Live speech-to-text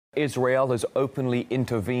Israel has openly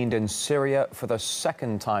intervened in Syria for the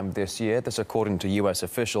second time this year. This according to U.S.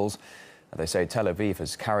 officials. They say Tel Aviv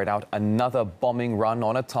has carried out another bombing run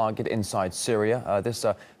on a target inside Syria. This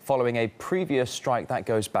following a previous strike that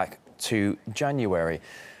goes back to January.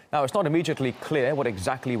 Now, it's not immediately clear what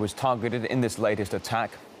exactly was targeted in this latest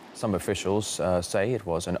attack. Some officials say it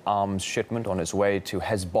was an arms shipment on its way to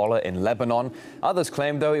Hezbollah in Lebanon. Others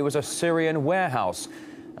claim, though, it was a Syrian warehouse.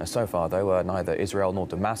 So far, though, neither Israel nor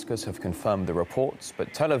Damascus have confirmed the reports,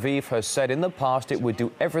 but Tel Aviv has said in the past it would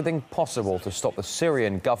do everything possible to stop the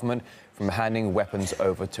Syrian government from handing weapons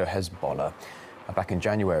over to Hezbollah. Back in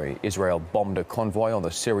January, Israel bombed a convoy on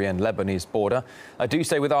the Syrian-Lebanese border. Do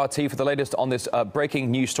stay with RT for the latest on this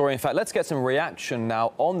breaking news story. In fact, let's get some reaction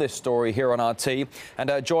now on this story here on RT.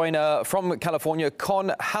 And join from California,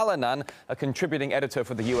 Con Hallinan, a contributing editor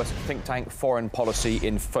for the U.S. think tank Foreign Policy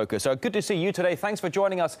in Focus. Good to see you today. Thanks for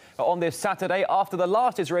joining us on this Saturday. After the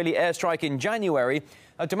last Israeli airstrike in January,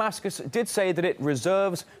 Damascus did say that it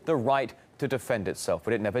reserves the right to defend itself,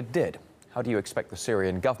 but it never did. How do you expect the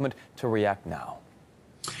Syrian government to react now?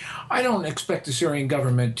 I don't expect the Syrian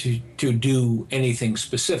government to do anything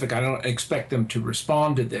specific. I don't expect them to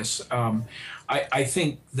respond to this. I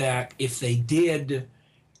think that if they did,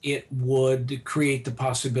 it would create the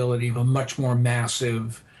possibility of a much more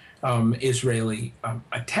massive Israeli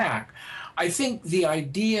attack. I think the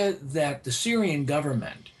idea that the Syrian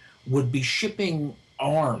government would be shipping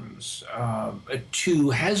arms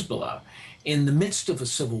to Hezbollah in the midst of a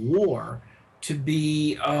civil war to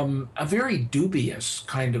be a very dubious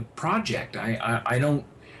kind of project. I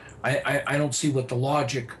don't see what the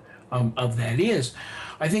logic of that is.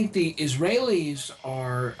 I think the Israelis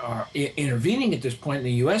are intervening at this point, and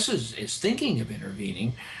the U.S. is thinking of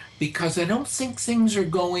intervening, because I don't think things are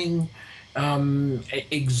going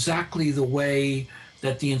exactly the way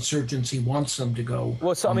that the insurgency wants them to go.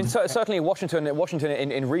 Well, so, I mean, certainly Washington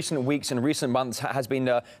in recent weeks and recent months has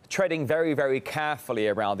been treading very, very carefully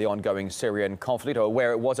around the ongoing Syrian conflict, or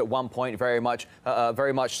where it was at one point very much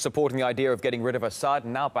supporting the idea of getting rid of Assad.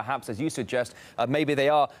 And now, perhaps, as you suggest, maybe they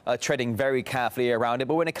are treading very carefully around it.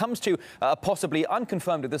 But when it comes to possibly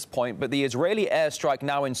unconfirmed at this point, but the Israeli airstrike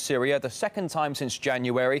now in Syria, the second time since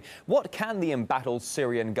January, what can the embattled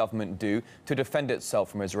Syrian government do to defend itself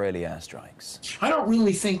from Israeli airstrikes? I don't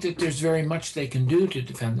really think that there's very much they can do to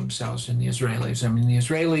defend themselves in the Israelis. I mean, the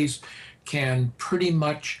Israelis can pretty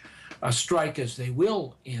much strike as they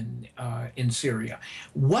will in Syria.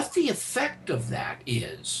 What the effect of that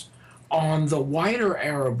is on the wider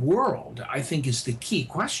Arab world, I think, is the key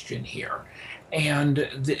question here. And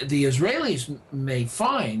the Israelis may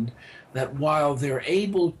find that while they're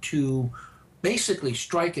able to basically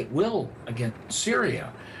strike at will against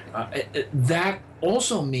Syria, that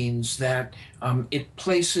also means that it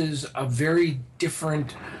places a very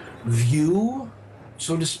different view,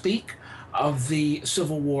 so to speak, of the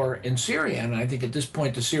civil war in Syria. And I think at this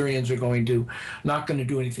point the Syrians are not going to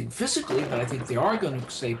do anything physically, but I think they are going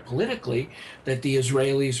to say politically that the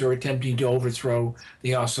Israelis are attempting to overthrow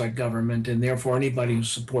the Assad government, and therefore anybody who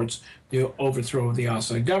supports the overthrow of the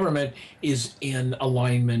Assad government is in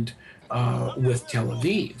alignment with Tel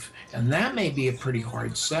Aviv. And that may be a pretty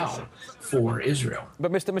hard sell for Israel.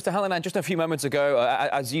 But Mr. Hallinan, just a few moments ago,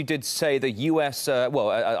 as you did say, the U.S.,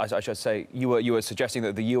 I should say, you were suggesting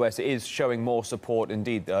that the U.S. is showing more support,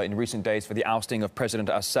 indeed, in recent days for the ousting of President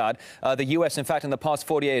Assad. The U.S., in fact, in the past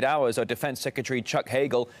 48 hours, Defense Secretary Chuck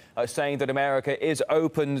Hagel saying that America is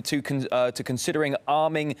open to considering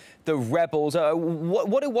arming the rebels.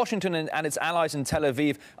 What do Washington and its allies in Tel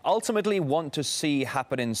Aviv ultimately want to see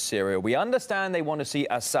happen in Syria? We understand they want to see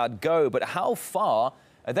Assad go, but how far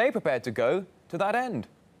are they prepared to go to that end?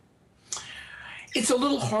 It's a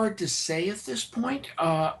little hard to say at this point.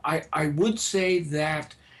 I would say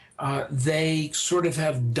that they sort of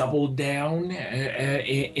have doubled down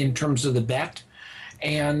in terms of the bet.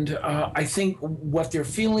 And I think what they're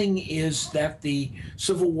feeling is that the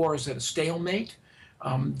civil war is at a stalemate.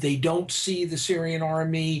 They don't see the Syrian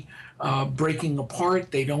army breaking apart.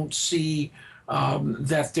 They don't see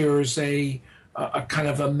that there's a kind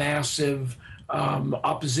of a massive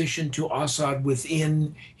opposition to Assad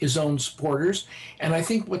within his own supporters. And I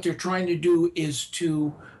think what they're trying to do is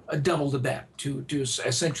to double the bet, to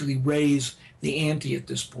essentially raise the ante at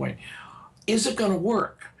this point. Is it going to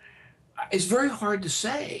work? It's very hard to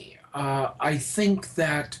say. I think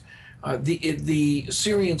that the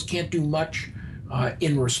Syrians can't do much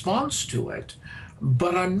in response to it,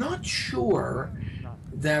 but I'm not sure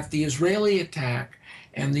that the Israeli attack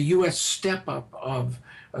and the U.S. step-up of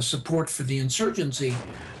support for the insurgency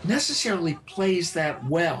necessarily plays that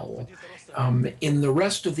well in the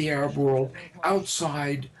rest of the Arab world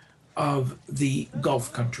outside of the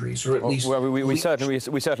Gulf countries, or at least... Well, we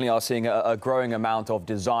certainly are seeing a growing amount of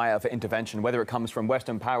desire for intervention, whether it comes from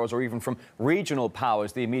Western powers or even from regional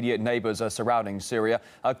powers, the immediate neighbors surrounding Syria.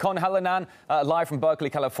 Con Hallinan, live from Berkeley,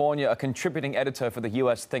 California, a contributing editor for the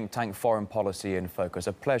U.S. think tank Foreign Policy in Focus.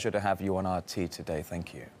 A pleasure to have you on RT today.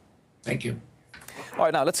 Thank you. Thank you. All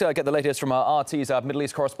right, now let's get the latest from our RT's Middle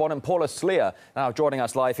East correspondent, Paula Slier, now joining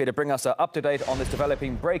us live here to bring us up to date on this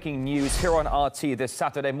developing breaking news here on RT this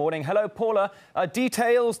Saturday morning. Hello, Paula.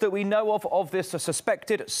 Details that we know of this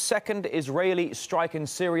suspected second Israeli strike in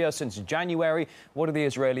Syria since January. What are the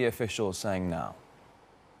Israeli officials saying now?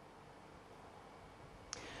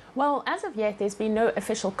 Well, as of yet, there's been no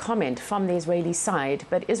official comment from the Israeli side,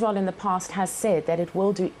 but Israel in the past has said that it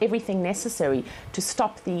will do everything necessary to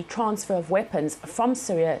stop the transfer of weapons from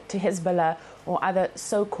Syria to Hezbollah or other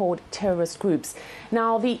so-called terrorist groups.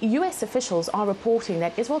 Now, the US officials are reporting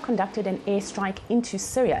that Israel conducted an airstrike into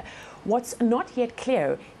Syria. What's not yet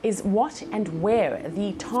clear is what and where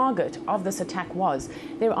the target of this attack was.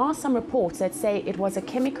 There are some reports that say it was a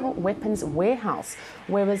chemical weapons warehouse,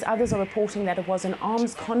 whereas others are reporting that it was an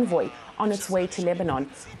arms convoy on its way to Lebanon.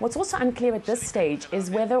 What's also unclear at this stage is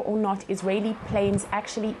whether or not Israeli planes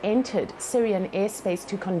actually entered Syrian airspace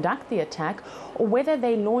to conduct the attack, or whether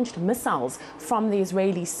they launched missiles from the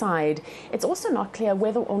Israeli side. It's also not clear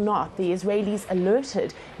whether or not the Israelis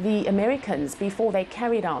alerted the Americans before they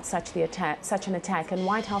carried out such an attack, and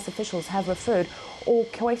White House officials have referred all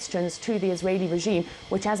questions to the Israeli regime,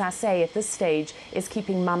 which, as I say, at this stage is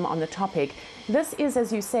keeping mum on the topic. This is,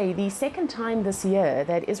 as you say, the second time this year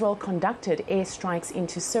that Israel conducted airstrikes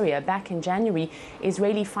into Syria. Back in January,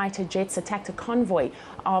 Israeli fighter jets attacked a convoy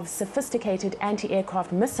of sophisticated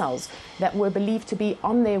anti-aircraft missiles that were believed to be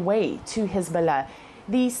on their way to Hezbollah.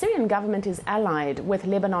 The Syrian government is allied with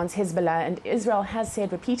Lebanon's Hezbollah, and Israel has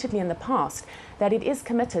said repeatedly in the past that it is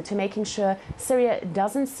committed to making sure Syria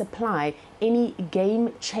doesn't supply any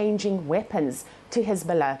game-changing weapons to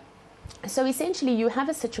Hezbollah. So essentially, you have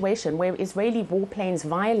a situation where Israeli warplanes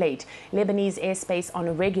violate Lebanese airspace on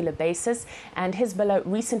a regular basis, and Hezbollah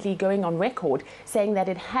recently going on record saying that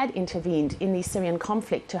it had intervened in the Syrian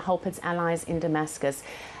conflict to help its allies in Damascus.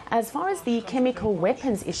 As far as the chemical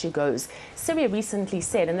weapons issue goes, Syria recently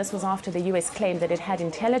said, and this was after the US claimed that it had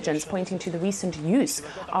intelligence pointing to the recent use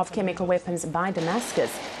of chemical weapons by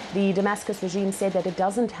Damascus. The Damascus regime said that it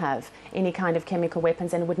doesn't have any kind of chemical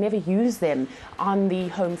weapons and would never use them on the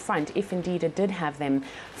home front if indeed it did have them.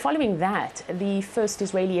 Following that, the first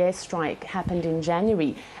Israeli airstrike happened in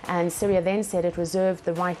January, and Syria then said it reserved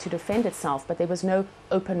the right to defend itself, but there was no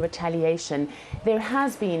open retaliation. There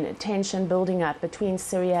has been tension building up between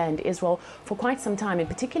Syria and Israel for quite some time, and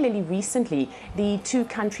particularly recently, the two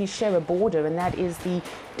countries share a border, and that is the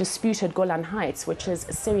disputed Golan Heights, which is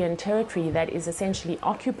Syrian territory that is essentially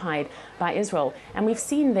occupied by Israel. And we've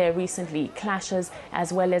seen there recently clashes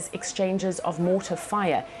as well as exchanges of mortar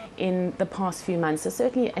fire in the past few months. So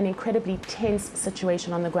certainly an incredibly tense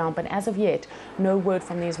situation on the ground, but as of yet, no word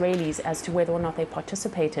from the Israelis as to whether or not they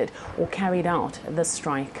participated or carried out this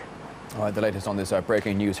strike. All right, the latest on this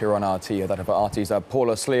breaking news here on RT, that of RT's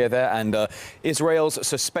Paula Slier there, and Israel's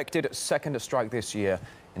suspected second strike this year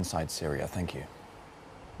inside Syria. Thank you.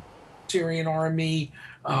 Syrian army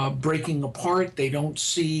breaking apart. They don't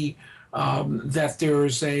see that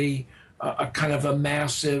there's a kind of a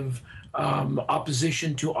massive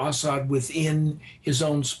opposition to Assad within his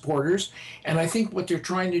own supporters. And I think what they're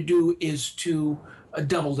trying to do is to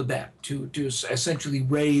double the bet, to essentially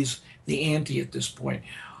raise the ante at this point.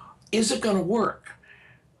 Is it going to work?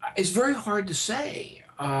 It's very hard to say.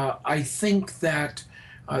 I think that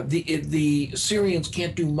the Syrians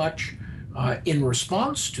can't do much in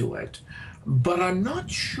response to it, but I'm not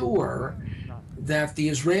sure that the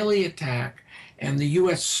Israeli attack and the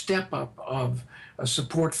U.S. step up of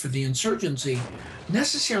support for the insurgency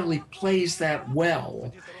necessarily plays that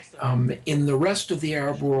well in the rest of the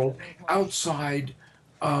Arab world outside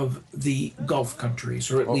of the Gulf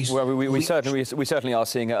countries, or at least... Well, we certainly are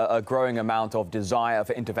seeing a growing amount of desire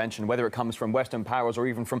for intervention, whether it comes from Western powers or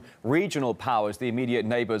even from regional powers, the immediate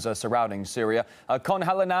neighbors surrounding Syria. Con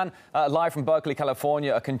Hallinan, live from Berkeley,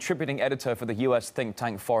 California, a contributing editor for the U.S. think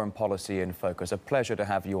tank Foreign Policy in Focus. A pleasure to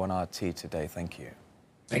have you on RT today. Thank you.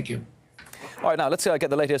 Thank you. All right, now let's get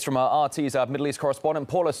the latest from our RT's Middle East correspondent,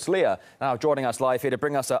 Paula Slier, now joining us live here to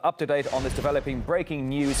bring us up to date on this developing breaking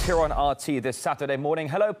news here on RT this Saturday morning.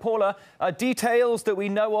 Hello, Paula. Details that we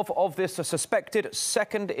know of this suspected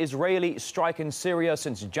second Israeli strike in Syria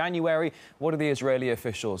since January. What are the Israeli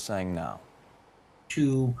officials saying now?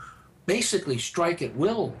 To basically strike at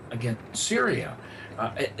will against Syria.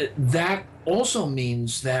 that also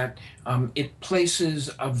means that it places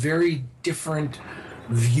a very different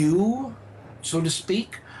view, so to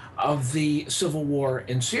speak, of the civil war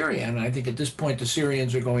in Syria. And I think at this point the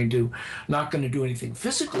Syrians are not going to do anything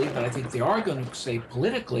physically, but I think they are going to say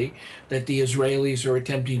politically that the Israelis are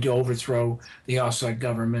attempting to overthrow the Assad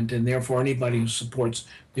government, and therefore anybody who supports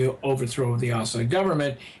the overthrow of the Assad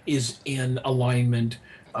government is in alignment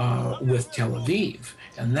with Tel Aviv.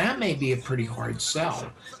 And that may be a pretty hard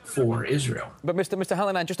sell for Israel. But Mr.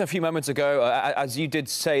 Hallinan, just a few moments ago, as you did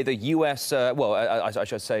say, the U.S., I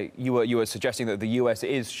should say, you were suggesting that the U.S.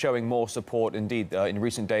 is showing more support, indeed, in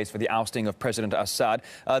recent days for the ousting of President Assad.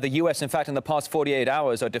 The U.S., in fact, in the past 48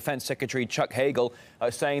 hours, Defense Secretary Chuck Hagel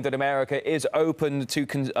saying that America is open to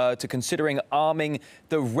considering arming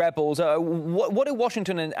the rebels. What do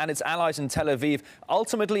Washington and its allies in Tel Aviv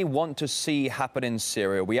ultimately want to see happen in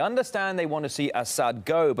Syria? We understand they want to see Assad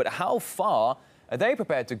go, but how far are they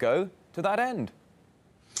prepared to go to that end?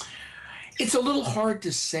 It's a little hard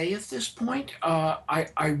to say at this point.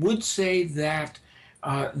 I would say that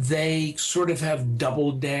they sort of have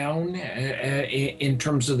doubled down in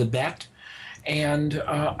terms of the bet. And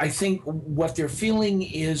I think what they're feeling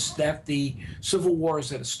is that the civil war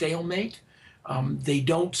is at a stalemate. They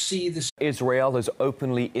don't see this. Israel has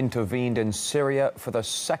openly intervened in Syria for the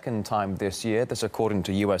second time this year. This according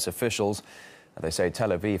to U.S. officials. They say Tel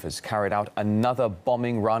Aviv has carried out another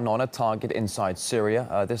bombing run on a target inside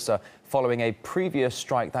Syria. This following a previous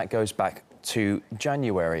strike that goes back to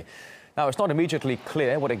January. Now, it's not immediately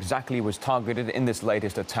clear what exactly was targeted in this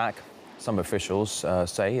latest attack. Some officials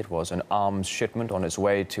say it was an arms shipment on its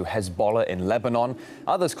way to Hezbollah in Lebanon.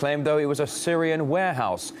 Others claim, though, it was a Syrian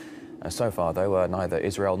warehouse. So far, though, neither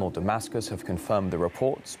Israel nor Damascus have confirmed the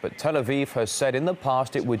reports, but Tel Aviv has said in the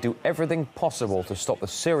past it would do everything possible to stop the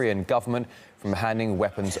Syrian government from handing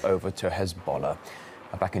weapons over to Hezbollah.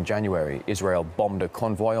 Back in January, Israel bombed a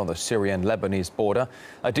convoy on the Syrian-Lebanese border.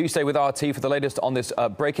 Do stay with RT for the latest on this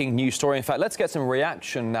breaking news story. In fact, let's get some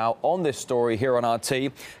reaction now on this story here on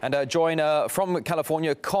RT. And join from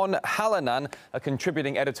California, Con Hallinan, a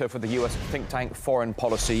contributing editor for the U.S. think tank Foreign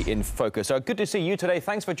Policy in Focus. Good to see you today.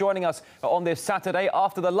 Thanks for joining us on this Saturday.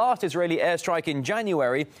 After the last Israeli airstrike in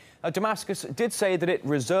January, Damascus did say that it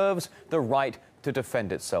reserves the right to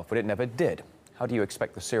defend itself, but it never did. How do you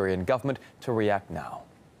expect the Syrian government to react now?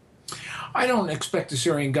 I don't expect the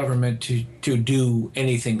Syrian government to do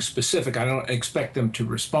anything specific. I don't expect them to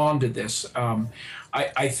respond to this.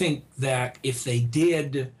 I think that if they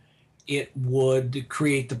did, it would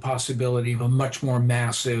create the possibility of a much more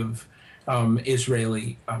massive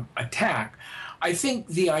Israeli attack. I think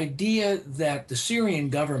the idea that the Syrian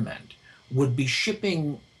government would be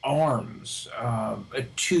shipping arms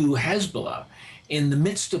to Hezbollah in the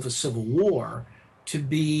midst of a civil war to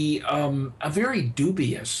be a very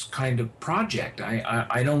dubious kind of project.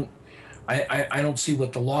 I don't see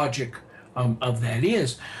what the logic of that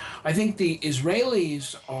is. I think the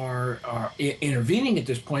Israelis are intervening at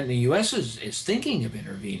this point, and the U.S. is thinking of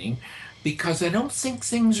intervening, because I don't think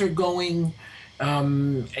things are going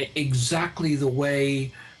exactly the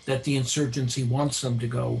way that the insurgency wants them to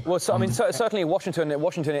go. Well, so, I mean, certainly Washington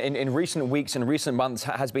in recent weeks and recent months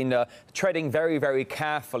has been treading very, very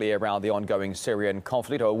carefully around the ongoing Syrian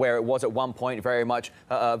conflict, or where it was at one point very much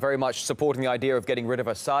supporting the idea of getting rid of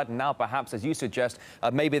Assad. And now, perhaps, as you suggest,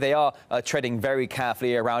 maybe they are treading very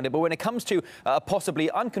carefully around it. But when it comes to possibly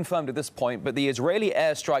unconfirmed at this point, but the Israeli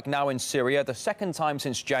airstrike now in Syria, the second time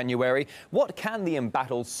since January, what can the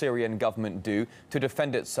embattled Syrian government do to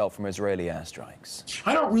defend itself from Israeli airstrikes?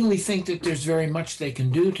 I don't really think that there's very much they can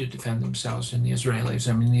do to defend themselves in the Israelis.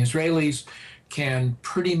 I mean, the Israelis can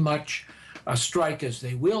pretty much strike as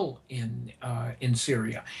they will in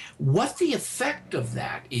Syria. What the effect of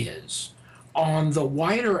that is on the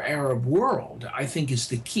wider Arab world, I think, is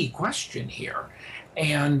the key question here.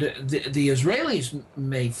 And the Israelis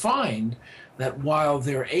may find that while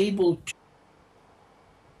they're able to...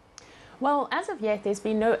 Well, as of yet, there's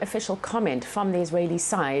been no official comment from the Israeli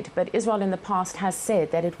side, but Israel in the past has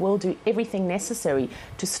said that it will do everything necessary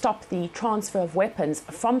to stop the transfer of weapons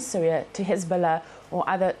from Syria to Hezbollah or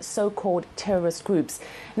other so-called terrorist groups.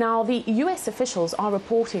 Now, the US officials are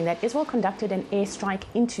reporting that Israel conducted an airstrike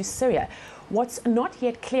into Syria. What's not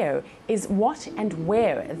yet clear is what and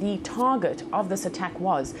where the target of this attack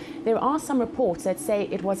was. There are some reports that say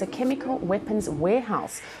it was a chemical weapons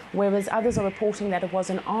warehouse, whereas others are reporting that it was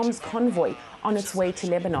an arms convoy on its way to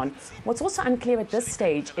Lebanon. What's also unclear at this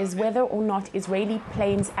stage is whether or not Israeli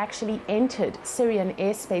planes actually entered Syrian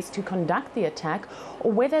airspace to conduct the attack,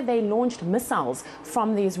 or whether they launched missiles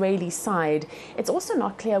from the Israeli side. It's also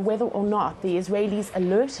not clear whether or not the Israelis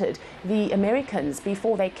alerted the Americans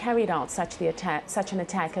before they carried out such an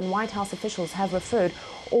attack, and White House officials have referred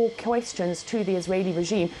all questions to the Israeli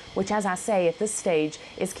regime, which, as I say, at this stage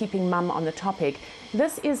is keeping mum on the topic.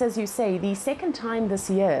 This is, as you say, the second time this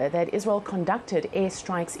year that Israel conducted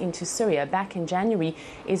airstrikes into Syria. Back in January,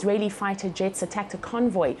 Israeli fighter jets attacked a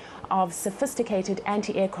convoy of sophisticated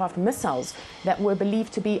anti-aircraft missiles that were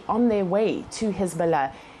believed to be on their way to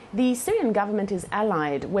Hezbollah. The Syrian government is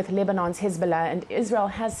allied with Lebanon's Hezbollah, and Israel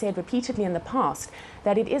has said repeatedly in the past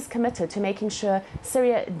that it is committed to making sure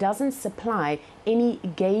Syria doesn't supply any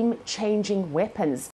game-changing weapons